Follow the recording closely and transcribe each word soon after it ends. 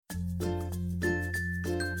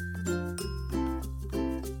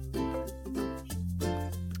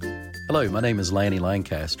Hello, my name is Lanny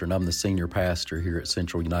Lancaster, and I'm the senior pastor here at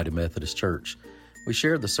Central United Methodist Church. We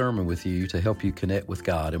share the sermon with you to help you connect with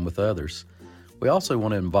God and with others. We also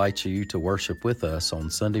want to invite you to worship with us on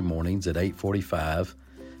Sunday mornings at 8:45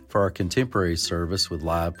 for our contemporary service with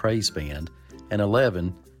live praise band and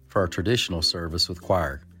 11 for our traditional service with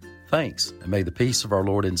choir. Thanks, and may the peace of our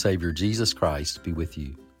Lord and Savior Jesus Christ be with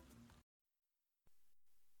you.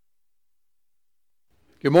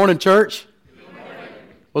 Good morning, church.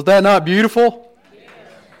 Was that not beautiful? Yes.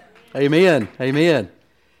 Amen. Amen.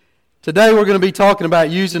 Today we're going to be talking about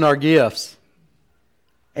using our gifts.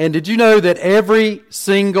 And did you know that every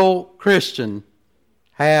single Christian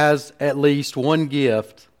has at least one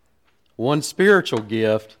gift, one spiritual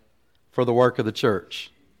gift for the work of the church?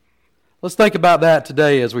 Let's think about that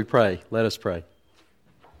today as we pray. Let us pray.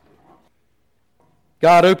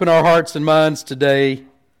 God, open our hearts and minds today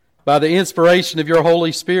by the inspiration of your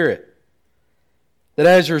Holy Spirit, that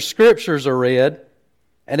as your scriptures are read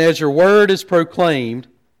and as your word is proclaimed,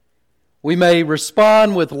 we may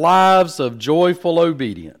respond with lives of joyful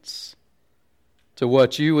obedience to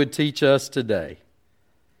what you would teach us today.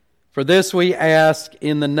 For this we ask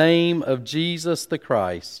in the name of Jesus the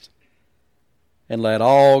Christ, and let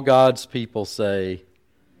all God's people say,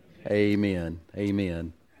 Amen.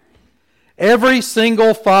 Amen. Every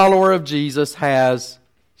single follower of Jesus has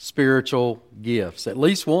spiritual gifts, at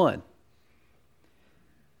least one.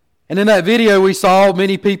 And in that video we saw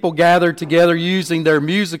many people gathered together using their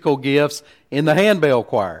musical gifts in the handbell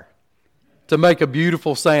choir to make a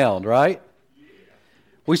beautiful sound, right?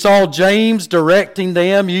 We saw James directing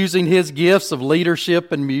them using his gifts of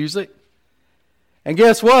leadership and music. And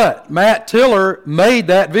guess what? Matt Tiller made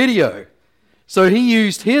that video. So he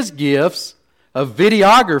used his gifts of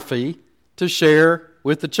videography to share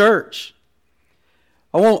with the church.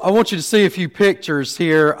 I want you to see a few pictures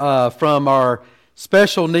here from our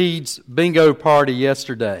special needs bingo party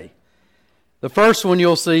yesterday. The first one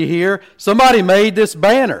you'll see here, somebody made this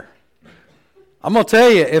banner. I'm going to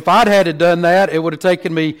tell you, if I'd had done that, it would have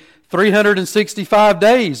taken me 365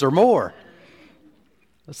 days or more.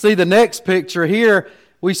 Let's see the next picture here.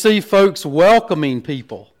 We see folks welcoming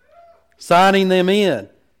people, signing them in,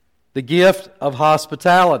 the gift of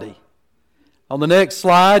hospitality. On the next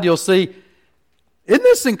slide, you'll see, isn't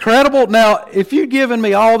this incredible? Now, if you'd given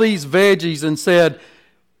me all these veggies and said,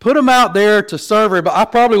 put them out there to serve everybody, I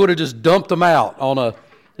probably would have just dumped them out on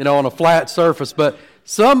a flat surface. But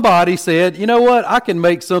somebody said, you know what? I can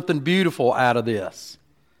make something beautiful out of this.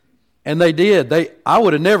 And they did. I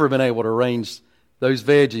would have never been able to arrange those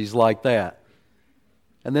veggies like that.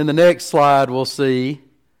 And then the next slide we'll see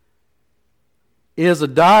is a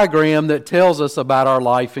diagram that tells us about our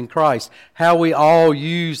life in Christ, how we all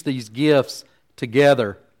use these gifts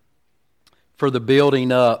together for the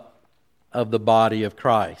building up of the body of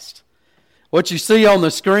Christ. What you see on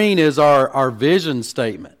the screen is our vision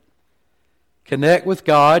statement. Connect with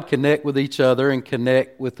God, connect with each other, and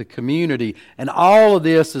connect with the community. And all of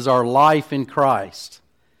this is our life in Christ.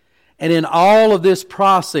 And in all of this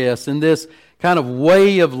process, in this kind of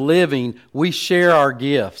way of living, we share our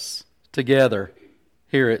gifts together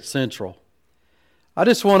here at Central. I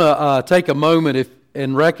just want to take a moment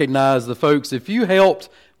and recognize the folks. If you helped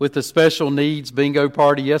with the special needs bingo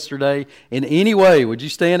party yesterday in any way, would you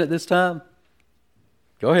stand at this time?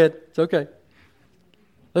 Go ahead. It's okay.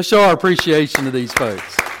 Let's show our appreciation to these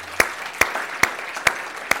folks.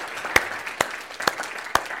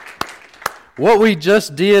 What we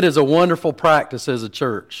just did is a wonderful practice as a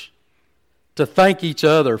church, to thank each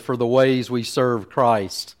other for the ways we serve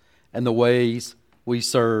Christ and the ways we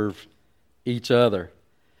serve each other.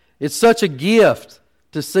 It's such a gift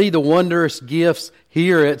to see the wondrous gifts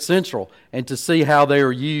here at Central and to see how they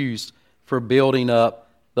are used for building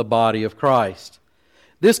up the body of Christ.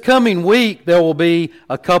 This coming week, there will be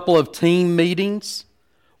a couple of team meetings.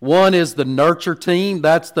 One is the nurture team.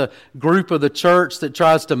 That's the group of the church that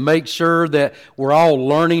tries to make sure that we're all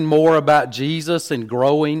learning more about Jesus and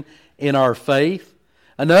growing in our faith.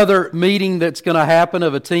 Another meeting that's going to happen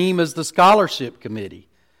of a team is the scholarship committee.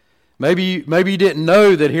 Maybe you didn't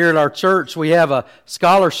know that here at our church we have a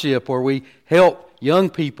scholarship where we help young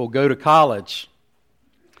people go to college.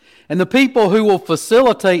 And the people who will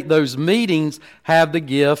facilitate those meetings have the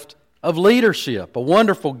gift of leadership, a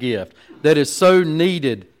wonderful gift that is so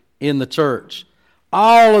needed in the church.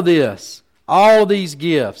 All of this, all of these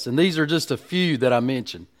gifts, and these are just a few that I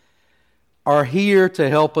mentioned, are here to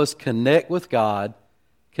help us connect with God,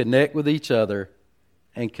 connect with each other,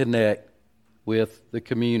 and connect with the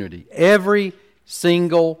community. Every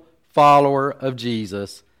single follower of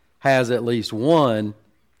Jesus has at least one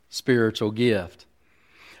spiritual gift.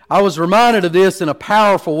 I was reminded of this in a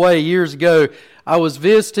powerful way years ago. I was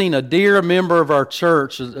visiting a dear member of our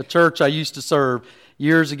church, a church I used to serve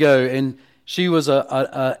years ago, and she was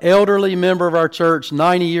an elderly member of our church,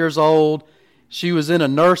 90 years old. She was in a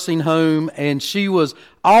nursing home, and she was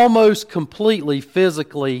almost completely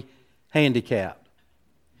physically handicapped.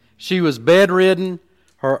 She was bedridden.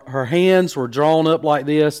 Her hands were drawn up like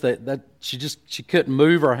this, that she couldn't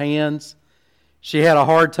move her hands. She had a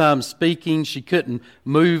hard time speaking. She couldn't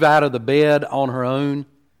move out of the bed on her own.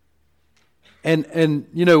 And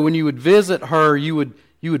you know, when you would visit her, you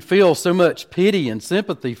would feel so much pity and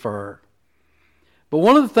sympathy for her. But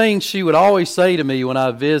one of the things she would always say to me when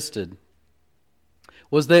I visited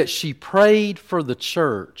was that she prayed for the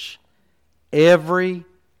church every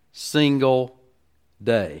single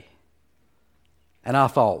day. And I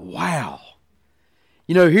thought, wow.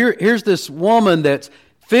 You know, here's this woman that's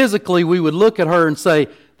physically, we would look at her and say,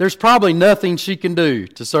 there's probably nothing she can do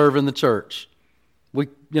to serve in the church.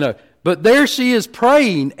 But there she is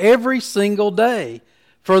praying every single day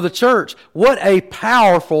for the church. What a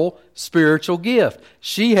powerful spiritual gift.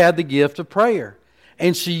 She had the gift of prayer,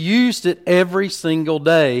 and she used it every single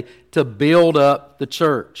day to build up the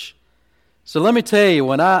church. So let me tell you,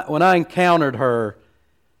 when I encountered her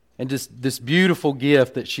and just this beautiful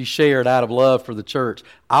gift that she shared out of love for the church,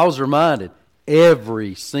 I was reminded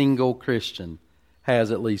every single Christian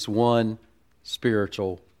has at least one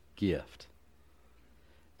spiritual gift.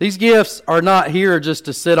 These gifts are not here just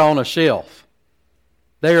to sit on a shelf.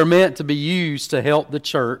 They are meant to be used to help the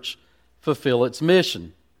church fulfill its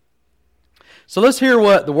mission. So let's hear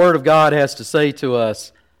what the Word of God has to say to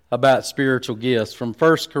us about spiritual gifts from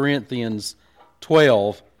 1 Corinthians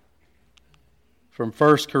 12. From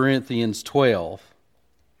 1 Corinthians 12.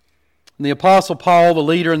 And the Apostle Paul, the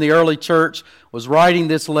leader in the early church, was writing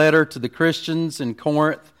this letter to the Christians in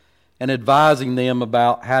Corinth and advising them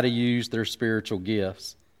about how to use their spiritual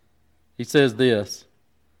gifts. He says this,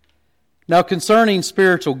 "Now concerning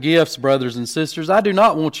spiritual gifts, brothers and sisters, I do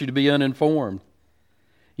not want you to be uninformed.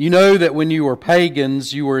 You know that when you were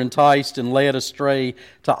pagans, you were enticed and led astray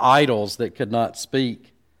to idols that could not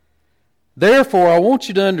speak. Therefore, I want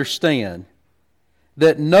you to understand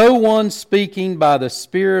that no one speaking by the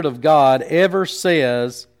Spirit of God ever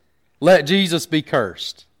says, 'Let Jesus be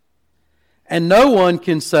cursed.' And no one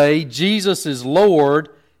can say, 'Jesus is Lord,'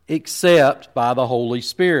 except by the Holy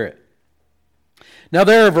Spirit. Now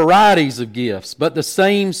there are varieties of gifts, but the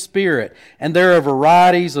same Spirit. And there are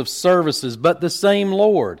varieties of services, but the same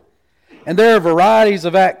Lord. And there are varieties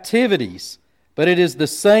of activities, but it is the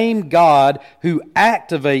same God who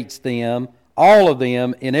activates them, all of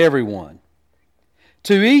them, in everyone.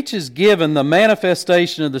 To each is given the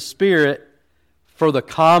manifestation of the Spirit for the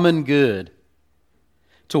common good.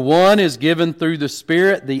 To one is given through the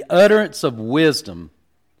Spirit the utterance of wisdom.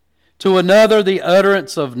 To another the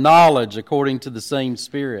utterance of knowledge according to the same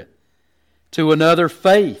Spirit. To another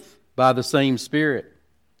faith by the same Spirit.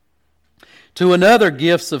 To another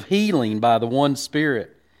gifts of healing by the one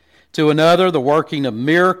Spirit. To another the working of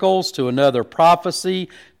miracles. To another prophecy.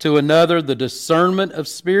 To another the discernment of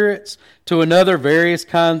spirits. To another various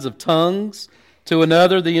kinds of tongues. To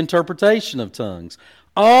another the interpretation of tongues.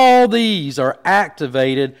 All these are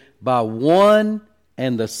activated by one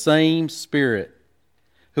and the same Spirit,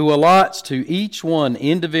 who allots to each one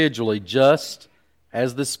individually just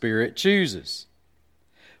as the Spirit chooses.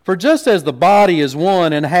 For just as the body is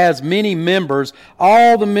one and has many members,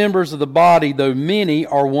 all the members of the body, though many,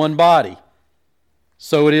 are one body.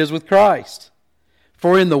 So it is with Christ.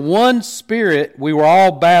 For in the one Spirit we were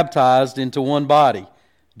all baptized into one body,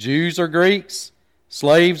 Jews or Greeks,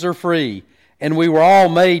 slaves or free, and we were all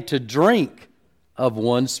made to drink of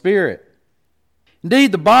one Spirit.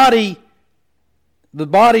 Indeed, the body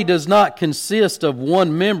does not consist of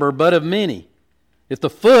one member, but of many. If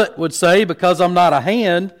the foot would say, because I'm not a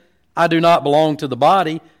hand, I do not belong to the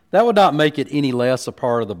body, that would not make it any less a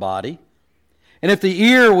part of the body. And if the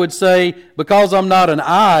ear would say, because I'm not an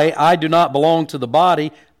eye, I do not belong to the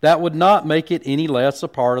body, that would not make it any less a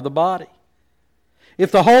part of the body.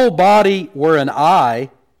 If the whole body were an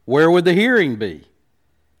eye, where would the hearing be?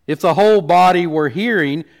 If the whole body were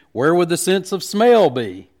hearing, where would the sense of smell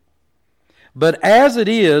be? But as it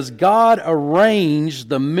is, God arranged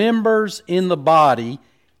the members in the body,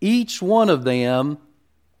 each one of them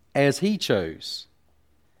as He chose.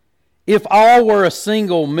 If all were a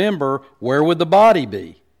single member, where would the body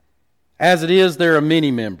be? As it is, there are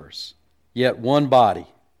many members, yet one body.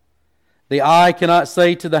 The eye cannot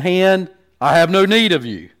say to the hand, I have no need of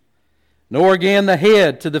you, nor again the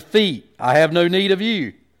head to the feet, I have no need of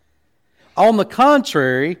you. On the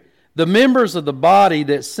contrary, The members of the body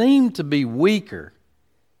that seem to be weaker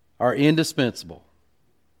are indispensable.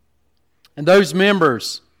 And those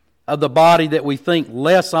members of the body that we think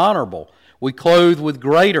less honorable, we clothe with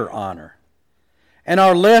greater honor. And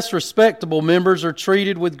our less respectable members are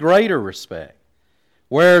treated with greater respect,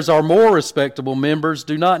 whereas our more respectable members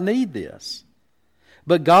do not need this.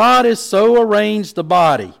 But God has so arranged the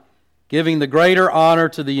body, giving the greater honor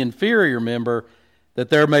to the inferior member, that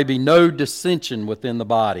there may be no dissension within the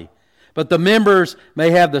body, but the members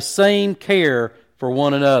may have the same care for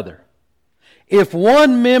one another. If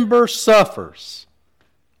one member suffers,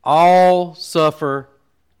 all suffer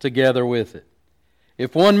together with it.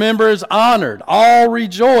 If one member is honored, all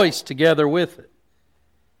rejoice together with it.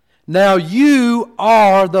 Now you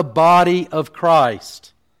are the body of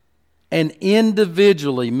Christ, and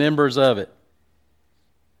individually members of it.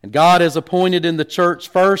 And God has appointed in the church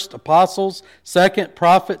first apostles, second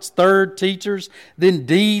prophets, third teachers, then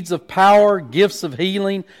deeds of power, gifts of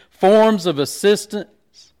healing, forms of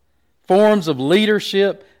assistance, forms of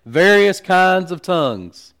leadership, various kinds of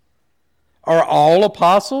tongues. Are all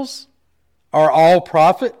apostles? Are all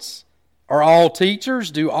prophets? Are all teachers?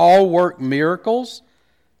 Do all work miracles?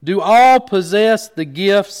 Do all possess the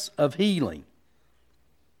gifts of healing?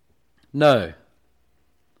 No.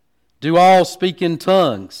 Do all speak in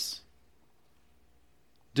tongues?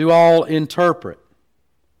 Do all interpret?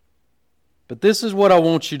 But this is what I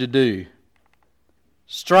want you to do.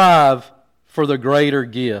 Strive for the greater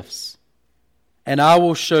gifts, and I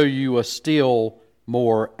will show you a still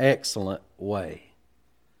more excellent way.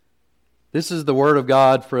 This is the word of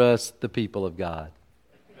God for us, the people of God.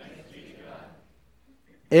 Thanks be to God.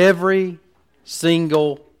 Every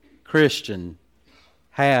single Christian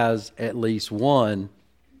has at least one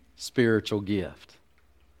spiritual gift.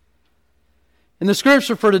 In the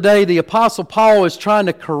scripture for today, the Apostle Paul is trying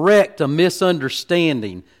to correct a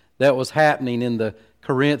misunderstanding that was happening in the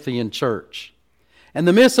Corinthian church. And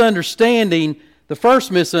the misunderstanding, the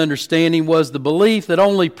first misunderstanding, was the belief that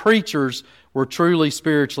only preachers were truly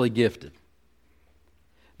spiritually gifted.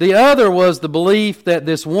 The other was the belief that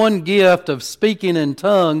this one gift of speaking in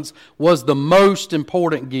tongues was the most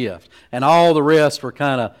important gift, and all the rest were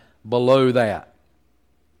kind of below that.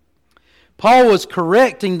 Paul was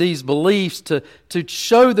correcting these beliefs to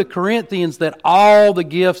show the Corinthians that all the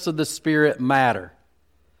gifts of the Spirit matter.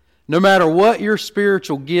 No matter what your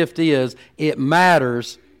spiritual gift is, it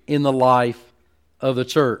matters in the life of the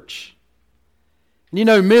church. You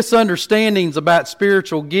know, misunderstandings about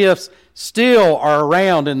spiritual gifts still are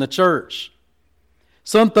around in the church.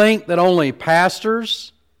 Some think that only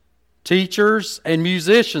pastors, teachers, and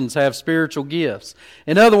musicians have spiritual gifts.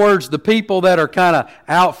 In other words, the people that are kind of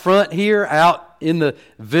out front here, out in the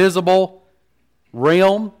visible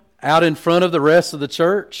realm, out in front of the rest of the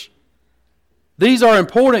church. These are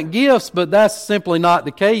important gifts, but that's simply not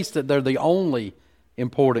the case that they're the only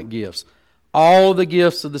important gifts. All the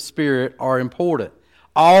gifts of the Spirit are important.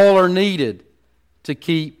 All are needed to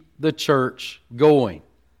keep the church going.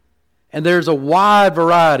 And there's a wide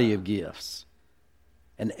variety of gifts.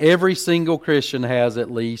 And every single Christian has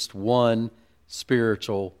at least one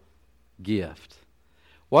spiritual gift.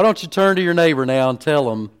 Why don't you turn to your neighbor now and tell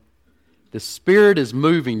them the Spirit is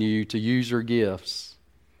moving you to use your gifts.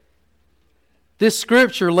 This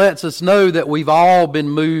scripture lets us know that we've all been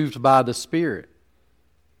moved by the Spirit.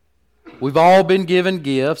 We've all been given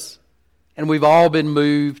gifts, and we've all been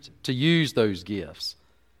moved to use those gifts.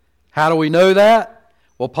 How do we know that?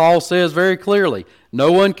 Well, Paul says very clearly,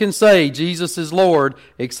 no one can say Jesus is Lord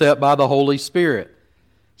except by the Holy Spirit.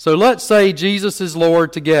 So let's say Jesus is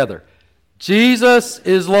Lord together. Jesus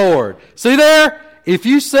is Lord. See there? If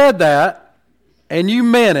you said that and you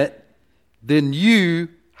meant it, then you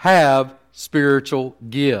have spiritual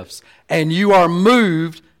gifts. And you are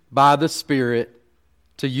moved by the Spirit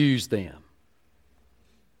to use them.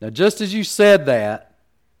 Now, just as you said that,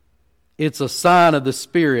 it's a sign of the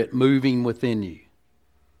Spirit moving within you.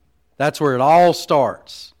 That's where it all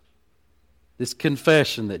starts. This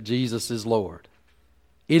confession that Jesus is Lord.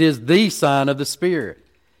 It is the sign of the Spirit.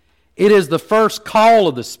 It is the first call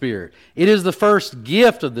of the Spirit. It is the first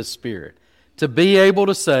gift of the Spirit to be able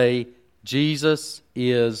to say, Jesus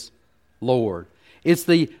is Lord. It's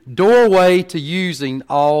the doorway to using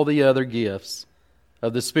all the other gifts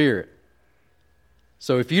of the Spirit.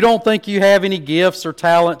 So if you don't think you have any gifts or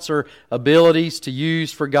talents or abilities to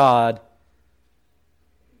use for God,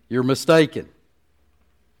 you're mistaken.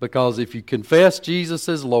 Because if you confess Jesus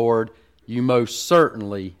as Lord, you most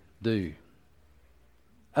certainly do.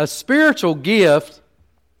 A spiritual gift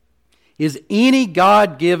is any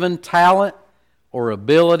God-given talent or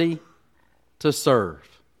ability to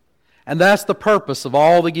serve. And that's the purpose of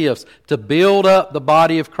all the gifts, to build up the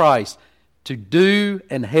body of Christ, to do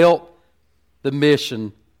and help the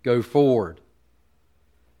mission go forward.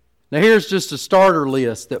 Now here's just a starter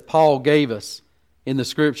list that Paul gave us in the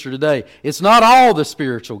Scripture today. It's not all the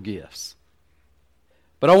spiritual gifts,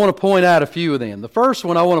 but I want to point out a few of them. The first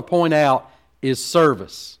one I want to point out is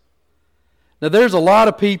service. Now there's a lot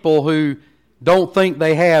of people who don't think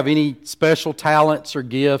they have any special talents or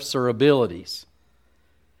gifts or abilities.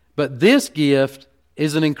 But this gift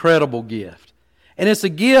is an incredible gift. And it's a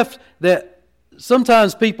gift that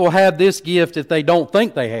sometimes people have this gift if they don't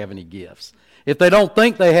think they have any gifts. If they don't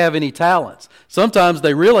think they have any talents. Sometimes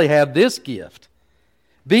they really have this gift.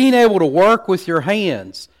 Being able to work with your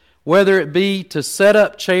hands, whether it be to set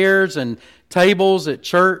up chairs and tables at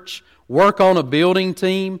church, work on a building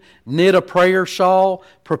team, knit a prayer shawl,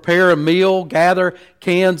 prepare a meal, gather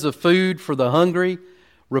cans of food for the hungry,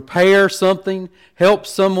 repair something, help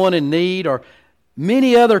someone in need, or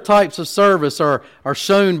many other types of service are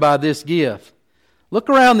shown by this gift. Look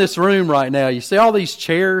around this room right now. You see all these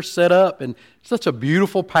chairs set up in such a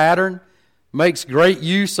beautiful pattern. Makes great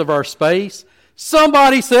use of our space.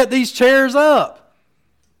 Somebody set these chairs up.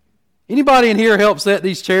 Anybody in here help set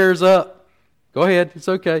these chairs up? Go ahead. It's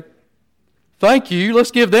okay. Thank you.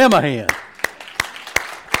 Let's give them a hand.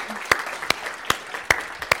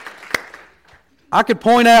 I could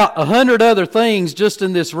point out 100 other things just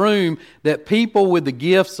in this room that people with the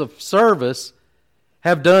gifts of service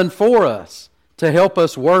have done for us to help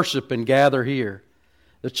us worship and gather here.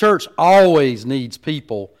 The church always needs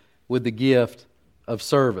people with the gift of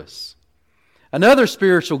service. Another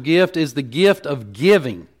spiritual gift is the gift of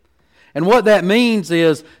giving. And what that means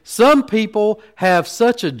is some people have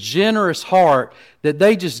such a generous heart that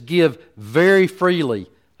they just give very freely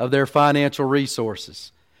of their financial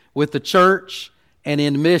resources with the church and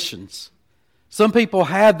in missions. Some people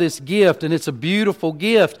have this gift, and it's a beautiful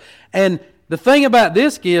gift. And the thing about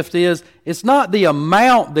this gift is it's not the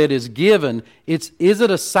amount that is given, is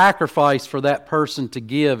it a sacrifice for that person to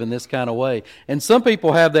give in this kind of way? And some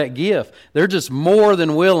people have that gift. They're just more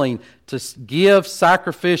than willing to give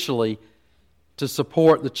sacrificially to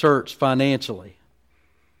support the church financially.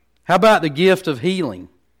 How about the gift of healing?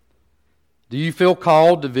 Do you feel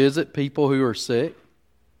called to visit people who are sick?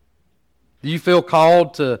 Do you feel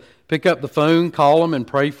called to pick up the phone, call them, and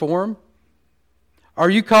pray for them? Are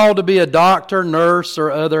you called to be a doctor, nurse, or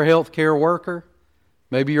other healthcare worker?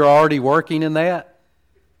 Maybe you're already working in that.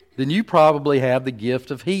 Then you probably have the gift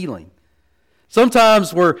of healing.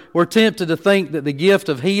 Sometimes we're tempted to think that the gift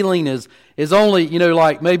of healing is only,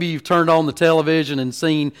 like maybe you've turned on the television and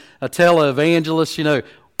seen a televangelist,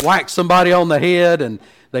 whack somebody on the head and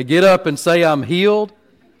they get up and say, "I'm healed."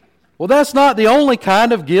 Well, that's not the only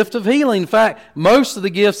kind of gift of healing. In fact, most of the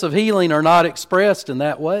gifts of healing are not expressed in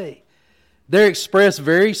that way. They're expressed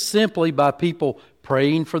very simply by people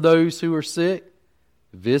praying for those who are sick,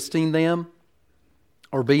 visiting them,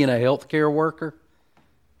 or being a healthcare worker.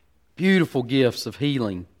 Beautiful gifts of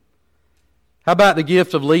healing. How about the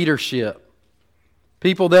gift of leadership?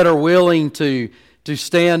 People that are willing to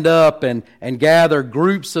stand up and gather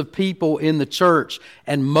groups of people in the church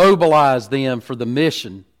and mobilize them for the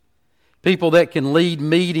mission. People that can lead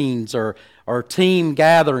meetings or team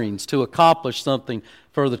gatherings to accomplish something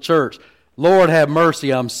for the church. Lord have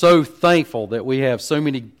mercy, I'm so thankful that we have so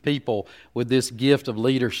many people with this gift of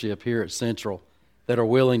leadership here at Central that are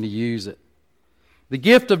willing to use it. The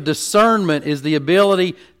gift of discernment is the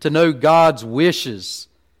ability to know God's wishes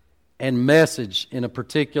and message in a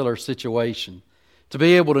particular situation. To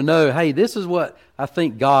be able to know, hey, this is what I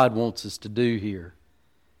think God wants us to do here.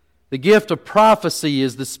 The gift of prophecy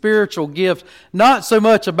is the spiritual gift, not so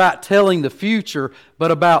much about telling the future,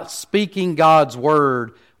 but about speaking God's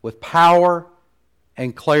word with power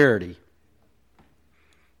and clarity.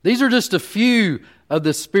 These are just a few of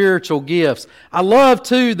the spiritual gifts. I love,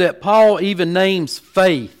 too, that Paul even names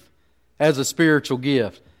faith as a spiritual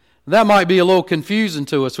gift. That might be a little confusing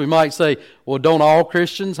to us. We might say, well, don't all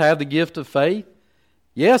Christians have the gift of faith?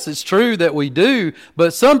 Yes, it's true that we do,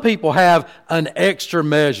 but some people have an extra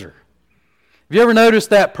measure. Have you ever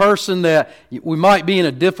noticed that person that we might be in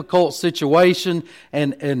a difficult situation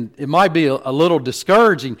and it might be a little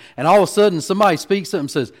discouraging, and all of a sudden somebody speaks up and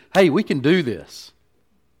says, hey, we can do this.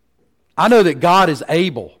 I know that God is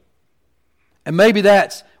able. And maybe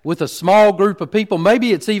that's with a small group of people.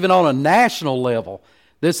 Maybe it's even on a national level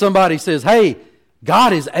that somebody says, hey,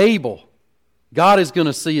 God is able. God is going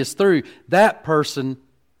to see us through. That person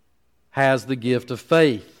has the gift of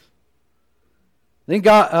faith. Then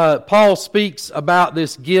Paul speaks about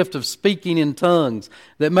this gift of speaking in tongues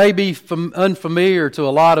that may be unfamiliar to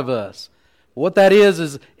a lot of us. What that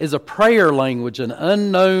is a prayer language, an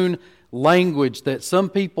unknown language that some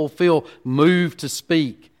people feel moved to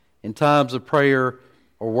speak in times of prayer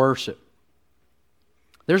or worship.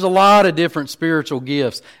 There's a lot of different spiritual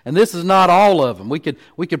gifts, and this is not all of them. We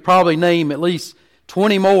could probably name at least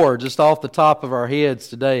 20 more just off the top of our heads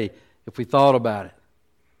today if we thought about it.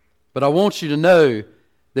 But I want you to know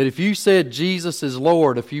that if you said Jesus is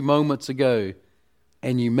Lord a few moments ago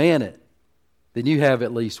and you meant it, then you have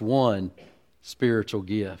at least one spiritual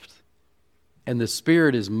gift. And the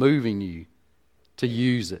Spirit is moving you to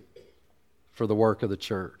use it for the work of the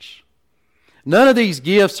church. None of these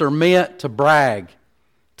gifts are meant to brag,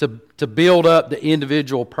 to build up the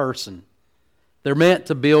individual person. They're meant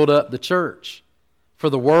to build up the church for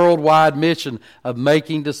the worldwide mission of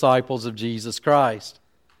making disciples of Jesus Christ.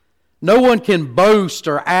 No one can boast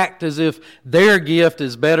or act as if their gift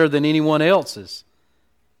is better than anyone else's,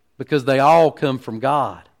 because they all come from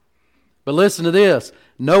God. But listen to this,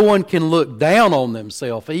 no one can look down on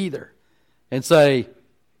themselves either and say,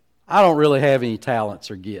 I don't really have any talents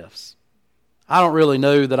or gifts. I don't really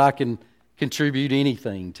know that I can contribute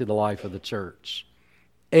anything to the life of the church.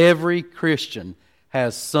 Every Christian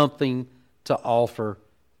has something to offer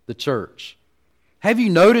the church. Have you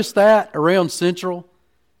noticed that around Central?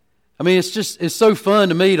 I mean, it's so fun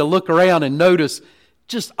to me to look around and notice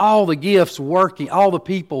just all the gifts working, all the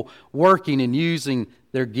people working and using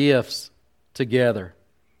their gifts together.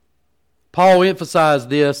 Paul emphasized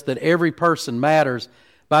this, that every person matters,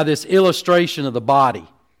 by this illustration of the body.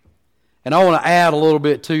 And I want to add a little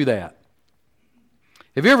bit to that.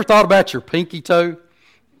 Have you ever thought about your pinky toe?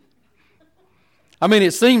 I mean,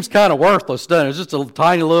 it seems kind of worthless, doesn't it? It's just a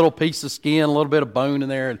tiny little piece of skin, a little bit of bone in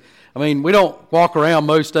there. I mean, we don't walk around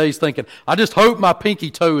most days thinking, I just hope my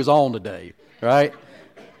pinky toe is on today, right?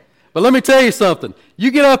 But let me tell you something.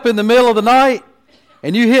 You get up in the middle of the night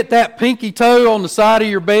and you hit that pinky toe on the side of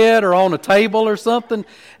your bed or on a table or something,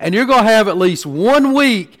 and you're going to have at least 1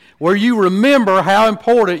 week where you remember how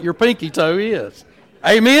important your pinky toe is.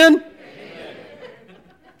 Amen?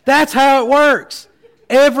 That's how it works.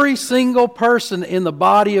 Every single person in the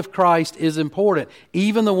body of Christ is important,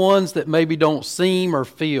 even the ones that maybe don't seem or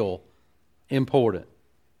feel important.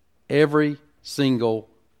 Every single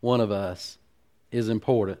one of us is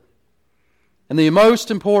important. And the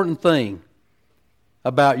most important thing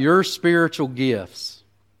about your spiritual gifts,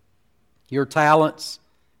 your talents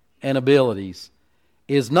and abilities,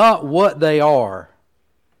 is not what they are,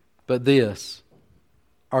 but this: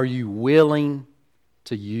 are you willing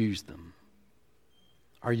to use them?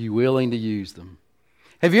 Are you willing to use them?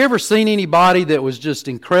 Have you ever seen anybody that was just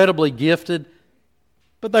incredibly gifted,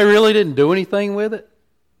 but they really didn't do anything with it?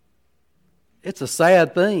 It's a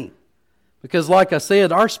sad thing. Because like I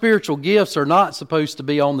said, our spiritual gifts are not supposed to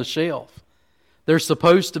be on the shelf. They're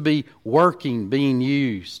supposed to be working, being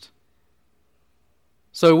used.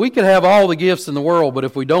 So we could have all the gifts in the world, but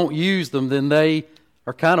if we don't use them, then they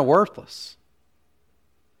are kind of worthless.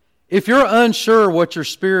 If you're unsure what your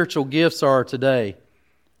spiritual gifts are today,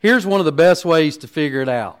 here's one of the best ways to figure it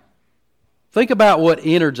out. Think about what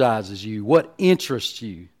energizes you, what interests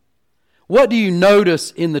you. What do you notice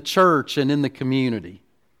in the church and in the community?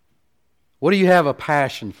 What do you have a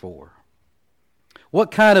passion for? What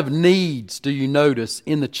kind of needs do you notice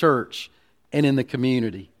in the church and in the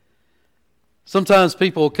community? Sometimes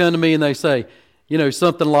people will come to me and they say,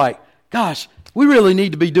 something like, gosh, we really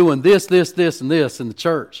need to be doing this, this, this, and this in the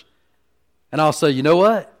church. And I'll say, you know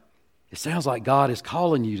what? It sounds like God is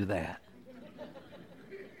calling you to that.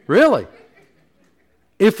 Really?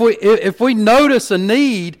 If we notice a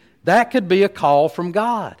need, that could be a call from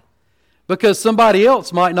God. Because somebody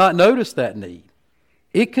else might not notice that need.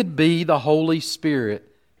 It could be the Holy Spirit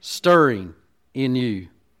stirring in you.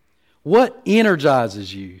 What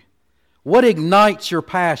energizes you? What ignites your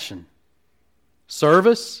passion?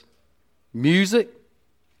 Service? Music?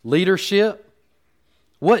 Leadership?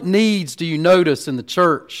 What needs do you notice in the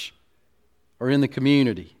church or in the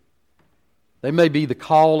community? They may be the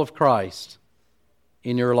call of Christ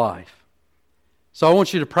in your life. So I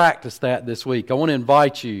want you to practice that this week. I want to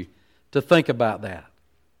invite you to think about that.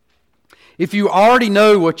 If you already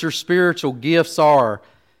know what your spiritual gifts are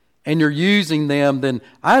and you're using them, then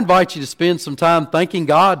I invite you to spend some time thanking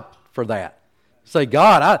God for that. Say,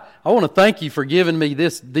 God, I want to thank you for giving me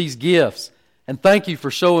these gifts, and thank you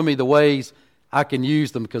for showing me the ways I can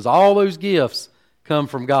use them, because all those gifts come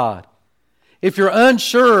from God. If you're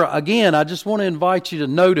unsure, again, I just want to invite you to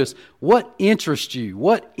notice what interests you,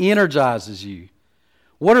 what energizes you.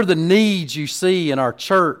 What are the needs you see in our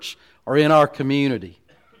church or in our community?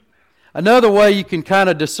 Another way you can kind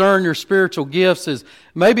of discern your spiritual gifts is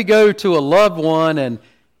maybe go to a loved one and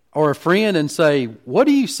or a friend and say, what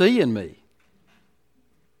do you see in me?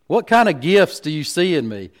 What kind of gifts do you see in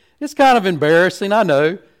me? It's kind of embarrassing, I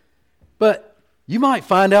know, but you might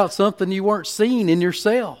find out something you weren't seeing in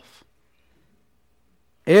yourself.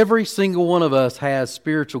 Every single one of us has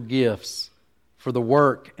spiritual gifts for the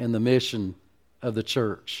work and the mission of the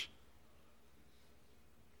church.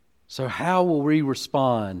 So how will we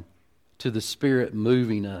respond to the Spirit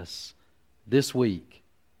moving us this week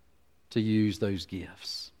to use those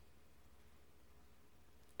gifts?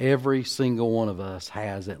 Every single one of us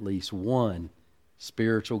has at least one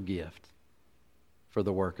spiritual gift for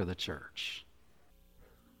the work of the church.